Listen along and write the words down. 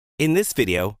In this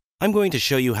video, I'm going to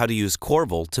show you how to use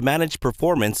Corvil to manage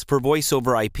performance for voice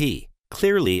over IP,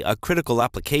 clearly a critical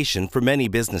application for many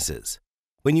businesses.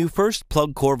 When you first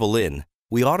plug Corvil in,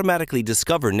 we automatically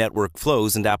discover network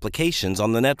flows and applications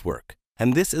on the network,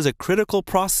 and this is a critical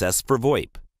process for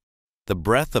VoIP. The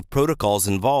breadth of protocols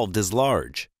involved is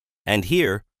large, and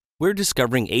here we're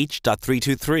discovering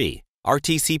H.323,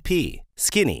 RTCP,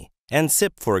 Skinny, and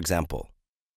SIP, for example.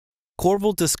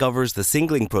 Corvil discovers the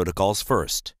singling protocols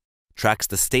first, tracks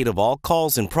the state of all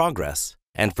calls in progress,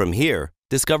 and from here,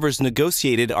 discovers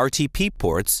negotiated RTP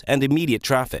ports and immediate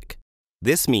traffic.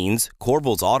 This means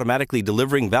Corvil's automatically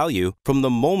delivering value from the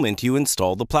moment you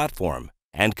install the platform,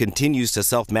 and continues to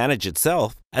self-manage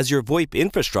itself as your VoIP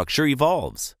infrastructure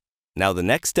evolves. Now the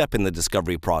next step in the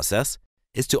discovery process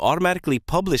is to automatically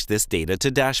publish this data to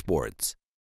dashboards.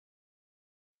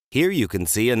 Here you can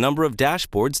see a number of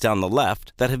dashboards down the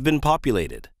left that have been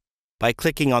populated. By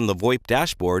clicking on the Voip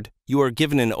Dashboard, you are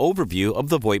given an overview of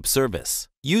the VoIP service.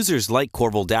 Users like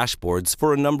Corvil dashboards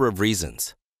for a number of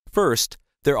reasons. First,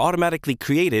 they're automatically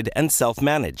created and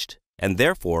self-managed, and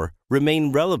therefore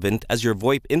remain relevant as your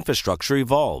VoIP infrastructure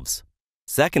evolves.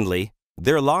 Secondly,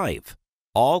 they're live.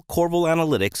 All Corvil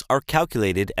analytics are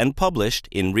calculated and published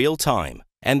in real time,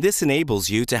 and this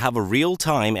enables you to have a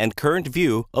real-time and current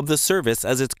view of the service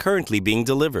as it's currently being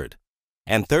delivered.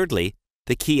 And thirdly,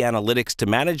 the key analytics to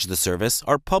manage the service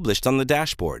are published on the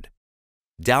dashboard.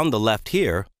 Down the left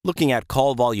here, looking at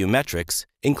call volume metrics,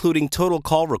 including total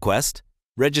call request,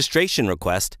 registration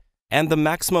request, and the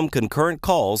maximum concurrent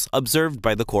calls observed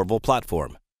by the Corvil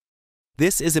platform.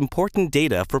 This is important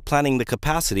data for planning the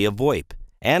capacity of VoIP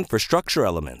and for structure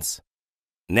elements.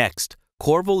 Next,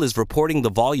 Corvil is reporting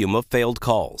the volume of failed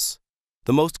calls.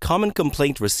 The most common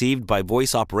complaint received by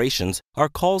voice operations are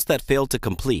calls that fail to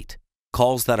complete,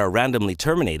 calls that are randomly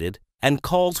terminated, and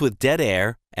calls with dead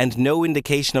air and no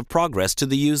indication of progress to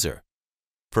the user.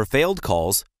 For failed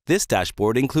calls, this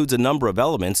dashboard includes a number of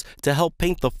elements to help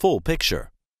paint the full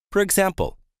picture. For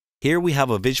example, here we have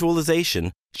a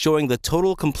visualization showing the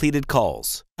total completed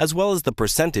calls, as well as the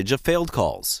percentage of failed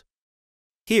calls.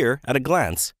 Here, at a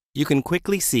glance, you can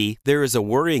quickly see there is a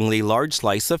worryingly large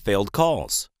slice of failed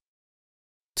calls.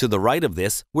 To the right of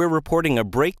this, we're reporting a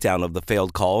breakdown of the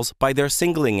failed calls by their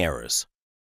singling errors.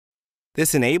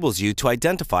 This enables you to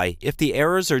identify if the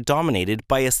errors are dominated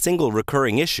by a single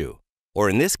recurring issue, or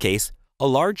in this case, a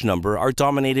large number are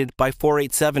dominated by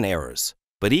 487 errors,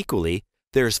 but equally,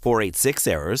 there's 486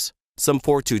 errors, some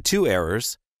 422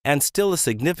 errors, and still a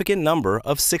significant number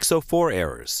of 604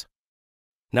 errors.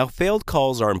 Now, failed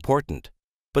calls are important,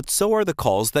 but so are the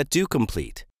calls that do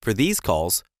complete. For these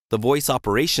calls, the voice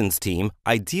operations team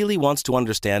ideally wants to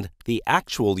understand the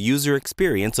actual user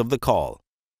experience of the call.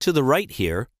 To the right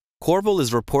here, Corvil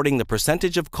is reporting the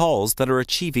percentage of calls that are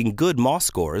achieving good MOS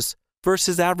scores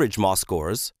versus average MOS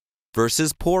scores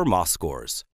versus poor MOS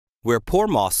scores, where poor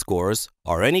MOS scores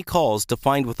are any calls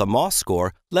defined with a MOS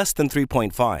score less than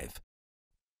 3.5.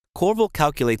 Corvil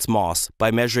calculates MOS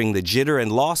by measuring the jitter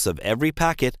and loss of every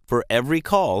packet for every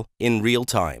call in real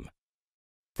time.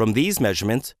 From these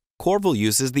measurements, Corvil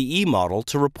uses the E model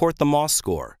to report the MOS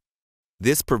score.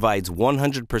 This provides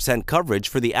 100% coverage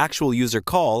for the actual user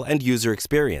call and user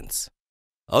experience.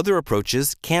 Other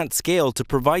approaches can't scale to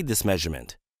provide this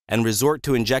measurement and resort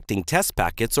to injecting test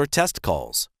packets or test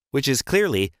calls, which is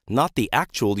clearly not the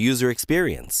actual user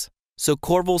experience. So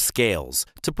Corvil scales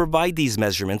to provide these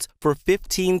measurements for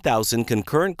 15,000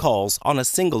 concurrent calls on a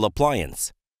single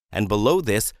appliance. And below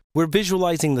this, we're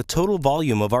visualizing the total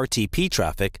volume of RTP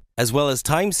traffic as well as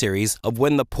time series of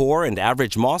when the poor and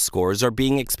average MOS scores are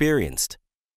being experienced.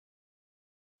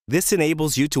 This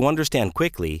enables you to understand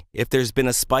quickly if there's been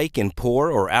a spike in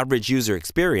poor or average user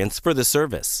experience for the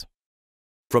service.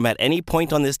 From at any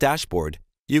point on this dashboard,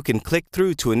 you can click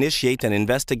through to initiate an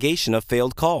investigation of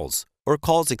failed calls or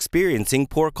calls experiencing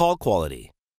poor call quality.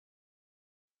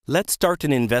 Let's start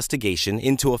an investigation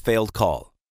into a failed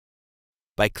call.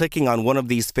 By clicking on one of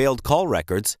these failed call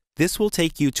records, this will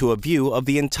take you to a view of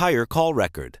the entire call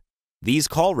record. These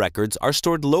call records are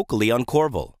stored locally on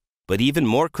Corvil, but even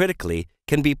more critically,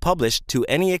 can be published to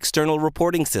any external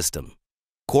reporting system.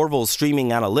 Corvil's streaming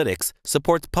analytics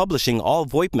supports publishing all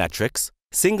VoIP metrics,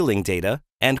 singling data,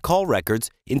 and call records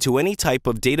into any type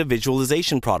of data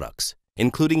visualization products,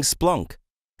 including Splunk,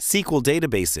 SQL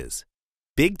databases,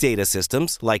 big data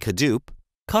systems like Hadoop,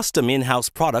 custom in-house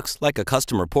products like a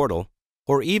customer portal,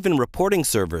 or even reporting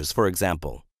servers, for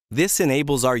example. This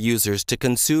enables our users to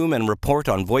consume and report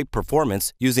on VoIP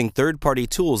performance using third-party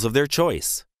tools of their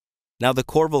choice. Now, the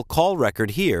Corvil call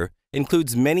record here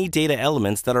includes many data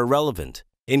elements that are relevant,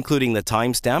 including the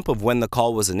timestamp of when the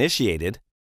call was initiated,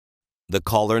 the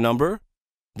caller number,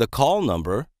 the call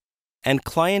number, and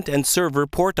client and server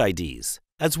port IDs,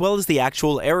 as well as the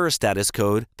actual error status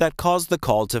code that caused the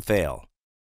call to fail.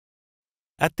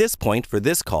 At this point for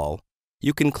this call,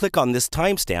 you can click on this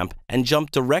timestamp and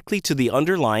jump directly to the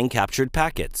underlying captured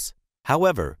packets.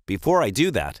 However, before I do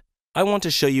that, I want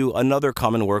to show you another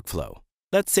common workflow.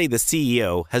 Let's say the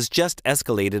CEO has just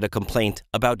escalated a complaint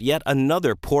about yet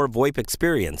another poor VoIP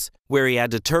experience where he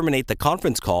had to terminate the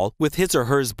conference call with his or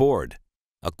hers board.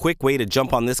 A quick way to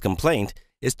jump on this complaint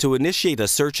is to initiate a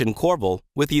search in Corvil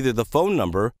with either the phone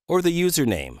number or the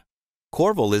username.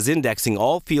 Corvil is indexing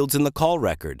all fields in the call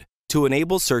record to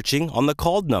enable searching on the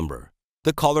called number,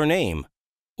 the caller name,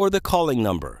 or the calling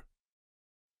number.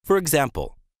 For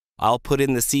example, I'll put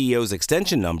in the CEO's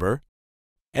extension number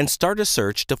and start a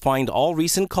search to find all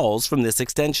recent calls from this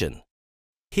extension.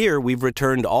 Here we've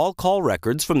returned all call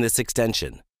records from this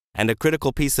extension, and a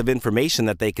critical piece of information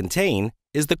that they contain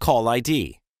is the call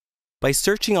ID. By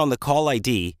searching on the call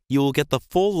ID, you will get the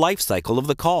full life cycle of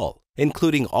the call,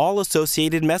 including all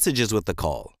associated messages with the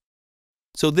call.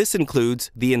 So this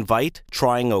includes the invite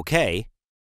trying OK,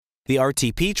 the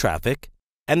RTP traffic,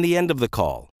 and the end of the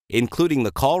call, including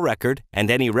the call record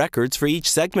and any records for each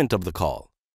segment of the call.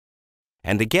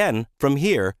 And again, from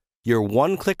here, you're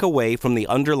one click away from the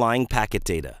underlying packet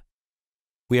data.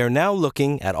 We are now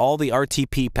looking at all the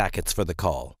RTP packets for the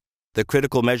call. The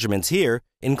critical measurements here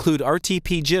include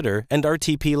Rtp Jitter and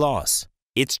Rtp loss.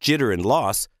 It's jitter and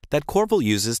loss that Corvil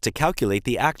uses to calculate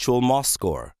the actual MOS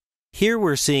score. Here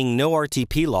we're seeing no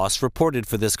Rtp loss reported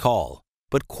for this call,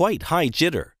 but quite high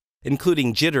jitter,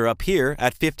 including jitter up here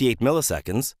at 58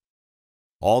 milliseconds,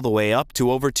 all the way up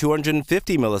to over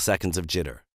 250 milliseconds of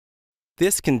jitter.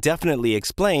 This can definitely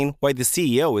explain why the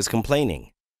CEO is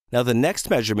complaining. Now the next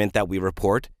measurement that we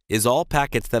report is all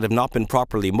packets that have not been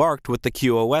properly marked with the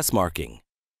QoS marking.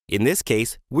 In this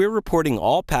case, we're reporting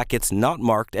all packets not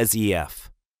marked as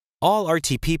EF. All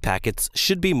RTP packets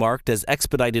should be marked as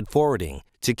expedited forwarding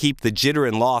to keep the jitter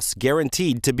and loss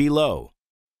guaranteed to be low.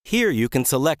 Here you can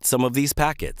select some of these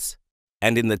packets.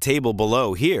 And in the table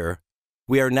below here,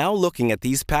 we are now looking at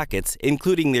these packets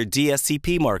including their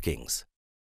DSCP markings.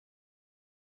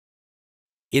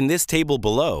 In this table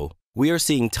below, we are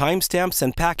seeing timestamps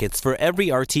and packets for every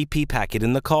RTP packet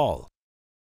in the call.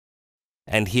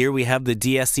 And here we have the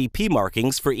DSCP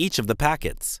markings for each of the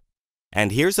packets.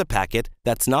 And here's a packet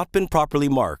that's not been properly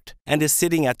marked and is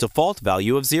sitting at default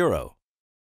value of 0.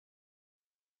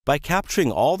 By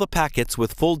capturing all the packets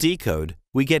with full decode,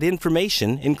 we get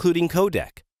information including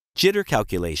codec, jitter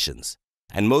calculations,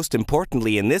 and most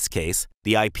importantly in this case,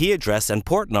 the IP address and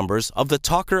port numbers of the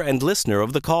talker and listener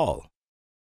of the call.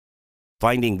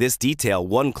 Finding this detail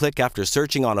one click after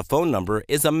searching on a phone number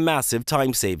is a massive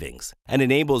time savings and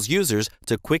enables users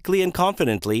to quickly and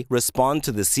confidently respond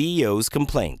to the CEO's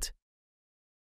complaint.